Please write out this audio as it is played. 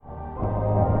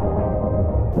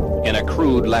in a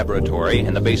crude laboratory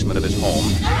in the basement of his home.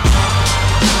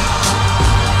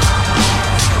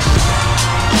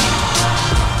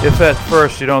 If at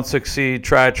first you don't succeed,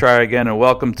 try again, and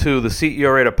welcome to the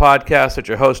CEO Radar Podcast. It's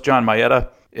your host, John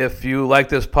Mayetta. If you like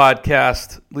this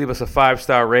podcast, leave us a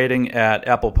 5-star rating at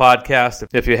Apple Podcasts.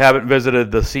 If you haven't visited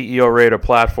the CEO Radar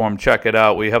platform, check it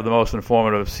out. We have the most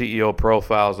informative CEO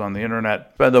profiles on the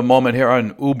internet. Spend a moment here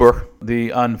on Uber, the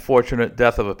unfortunate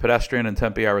death of a pedestrian in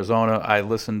Tempe, Arizona. I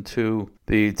listened to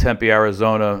the Tempe,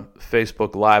 Arizona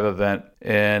Facebook Live event,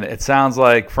 and it sounds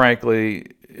like, frankly,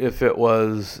 if it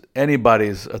was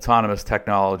anybody's autonomous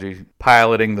technology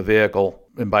piloting the vehicle,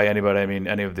 and by anybody I mean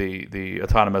any of the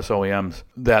autonomous OEMs,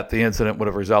 that the incident would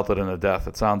have resulted in a death.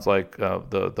 It sounds like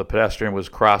the pedestrian was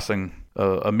crossing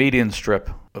a median strip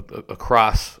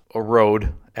across a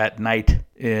road at night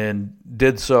and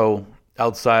did so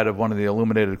outside of one of the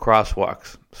illuminated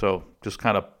crosswalks. So just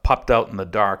kind of popped out in the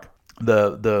dark.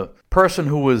 The person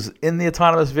who was in the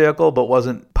autonomous vehicle but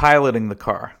wasn't piloting the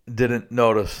car didn't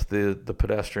notice the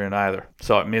pedestrian either.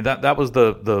 So, I mean, that was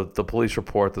the police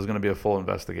report. There's going to be a full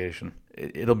investigation.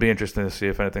 It'll be interesting to see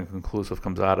if anything conclusive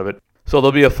comes out of it. So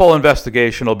there'll be a full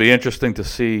investigation. It'll be interesting to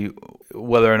see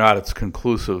whether or not it's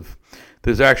conclusive.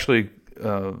 There's actually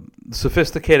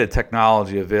sophisticated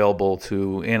technology available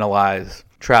to analyze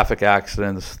traffic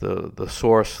accidents, the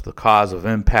source, the cause of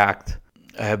impact.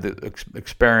 I have the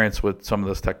experience with some of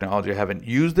this technology. I haven't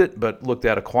used it, but looked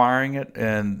at acquiring it.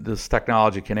 And this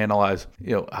technology can analyze,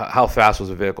 how fast was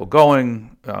the vehicle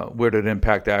going, where did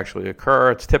impact actually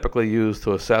occur. It's typically used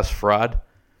to assess fraud.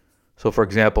 So, for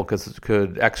example, could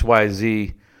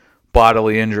XYZ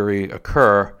bodily injury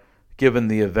occur given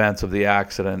the events of the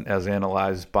accident as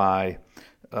analyzed by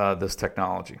this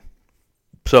technology?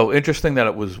 So interesting that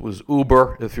it was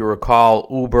Uber. If you recall,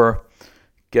 Uber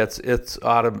gets its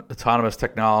autonomous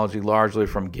technology largely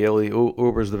from Geely.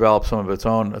 Uber's developed some of its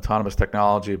own autonomous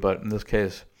technology, but in this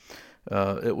case,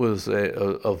 it was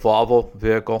a Volvo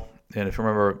vehicle. And if you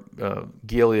remember,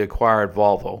 Geely acquired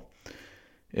Volvo,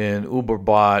 and Uber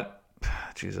bought,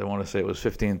 I want to say it was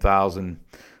 15,000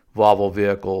 Volvo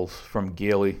vehicles from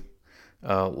Geely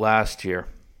last year.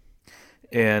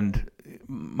 And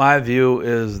my view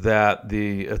is that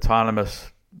the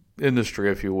autonomous industry,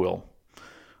 if you will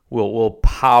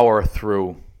power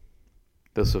through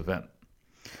this event.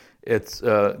 It's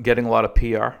getting a lot of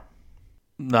PR,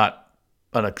 not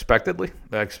unexpectedly,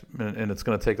 and it's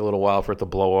going to take a little while for it to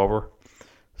blow over.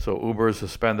 So Uber has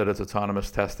suspended its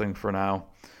autonomous testing for now.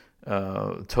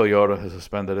 Toyota has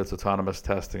suspended its autonomous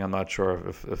testing. I'm not sure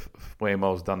if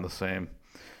Waymo's done the same.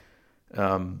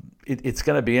 It's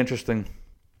going to be interesting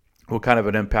what kind of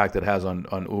an impact it has on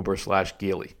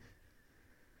Uber/Geely.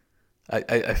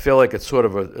 I feel like it's sort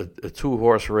of a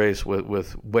two-horse race with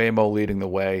Waymo leading the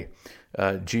way,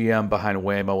 GM behind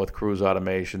Waymo with cruise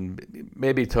automation.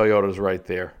 Maybe Toyota's right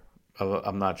there.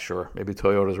 I'm not sure. Maybe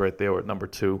Toyota's right there at number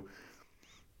 2.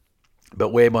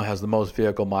 But Waymo has the most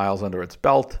vehicle miles under its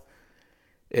belt.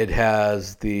 It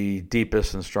has the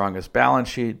deepest and strongest balance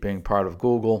sheet, being part of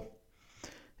Google.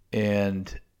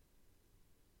 And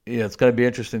it's going to be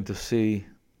interesting to see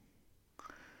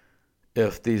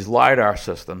if these LiDAR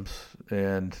systems,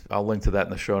 and I'll link to that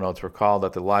in the show notes, recall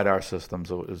that the LiDAR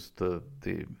systems is the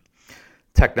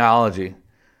technology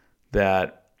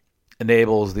that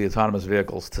enables the autonomous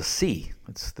vehicles to see.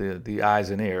 It's the eyes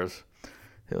and ears.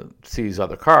 It sees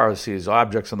other cars, sees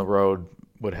objects on the road,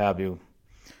 what have you.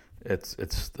 It's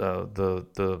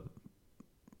the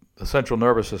central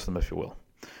nervous system, if you will.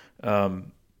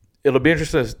 It'll be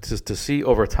interesting to see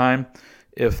over time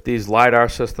if these LiDAR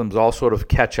systems all sort of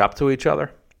catch up to each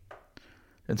other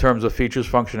in terms of features,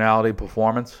 functionality,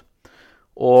 performance,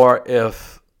 or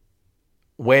if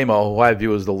Waymo, who I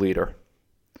view as the leader,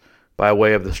 by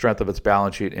way of the strength of its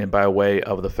balance sheet and by way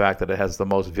of the fact that it has the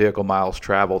most vehicle miles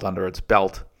traveled under its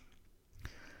belt,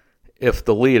 if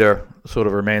the leader sort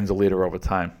of remains a leader over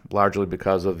time, largely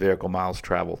because of vehicle miles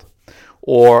traveled.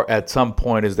 Or at some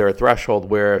point, is there a threshold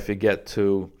where if you get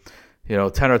to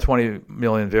 10 or 20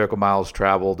 million vehicle miles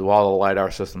traveled, do all the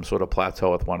LiDAR systems sort of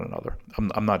plateau with one another?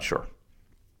 I'm not sure.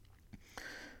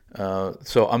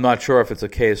 So I'm not sure if it's a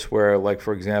case where, like,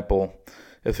 for example,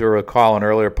 if you recall an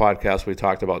earlier podcast, we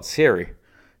talked about Siri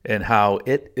and how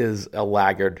it is a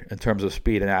laggard in terms of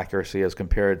speed and accuracy as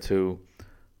compared to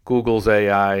Google's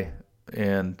AI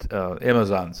and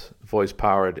Amazon's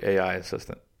voice-powered AI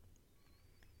assistant.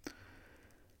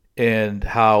 And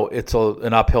how it's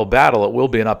an uphill battle. It will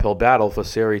be an uphill battle for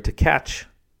Siri to catch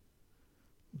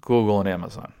Google and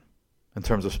Amazon in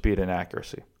terms of speed and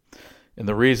accuracy. And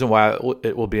the reason why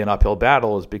it will be an uphill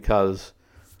battle is because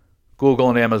Google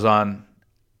and Amazon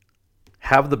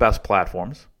have the best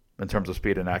platforms in terms of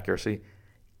speed and accuracy,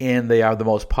 and they are the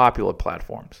most popular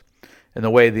platforms. And the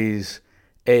way these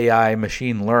AI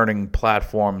machine learning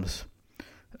platforms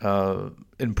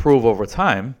improve over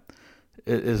time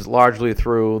is largely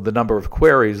through the number of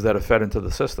queries that are fed into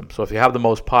the system. So if you have the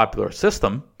most popular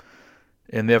system,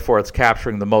 and therefore it's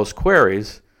capturing the most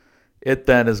queries, it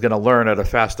then is going to learn at a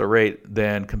faster rate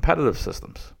than competitive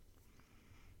systems.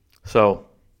 So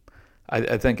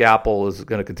I think Apple is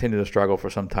going to continue to struggle for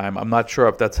some time. I'm not sure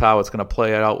if that's how it's going to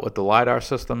play out with the LiDAR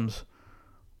systems,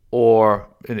 or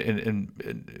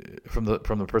from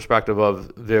the perspective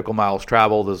of vehicle miles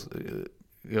traveled, as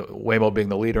Waymo being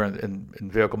the leader in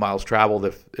vehicle miles traveled,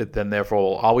 if it then therefore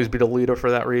will always be the leader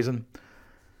for that reason,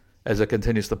 as it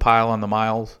continues to pile on the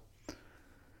miles.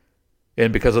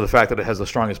 And because of the fact that it has the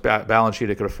strongest balance sheet,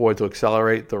 it could afford to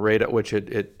accelerate the rate at which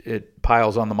it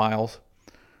piles on the miles.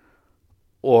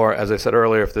 Or, as I said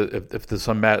earlier, if there's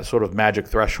some sort of magic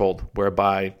threshold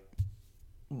whereby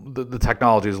the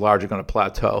technology is largely going to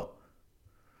plateau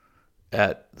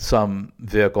at some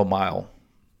vehicle mile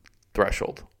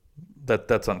threshold.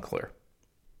 That's unclear.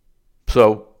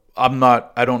 So I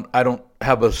don't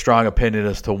have a strong opinion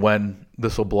as to when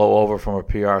this will blow over from a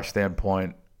PR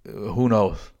standpoint. Who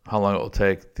knows how long it will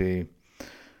take the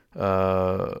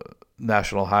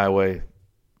National Highway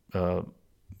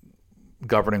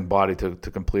governing body to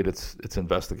complete its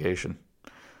investigation.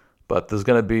 But there's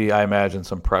going to be, I imagine,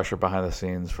 some pressure behind the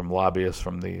scenes from lobbyists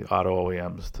from the auto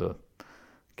OEMs to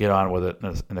get on with it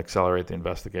and accelerate the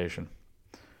investigation.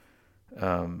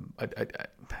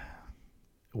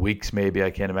 Weeks, maybe. I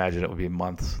can't imagine it would be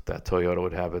months that Toyota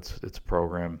would have its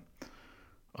program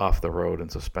off the road in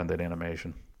suspended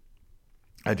animation.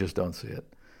 I just don't see it.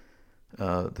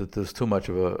 There's too much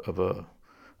of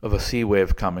a sea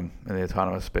wave coming in the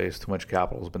autonomous space. Too much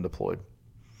capital has been deployed.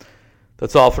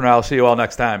 That's all for now. I'll see you all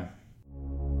next time.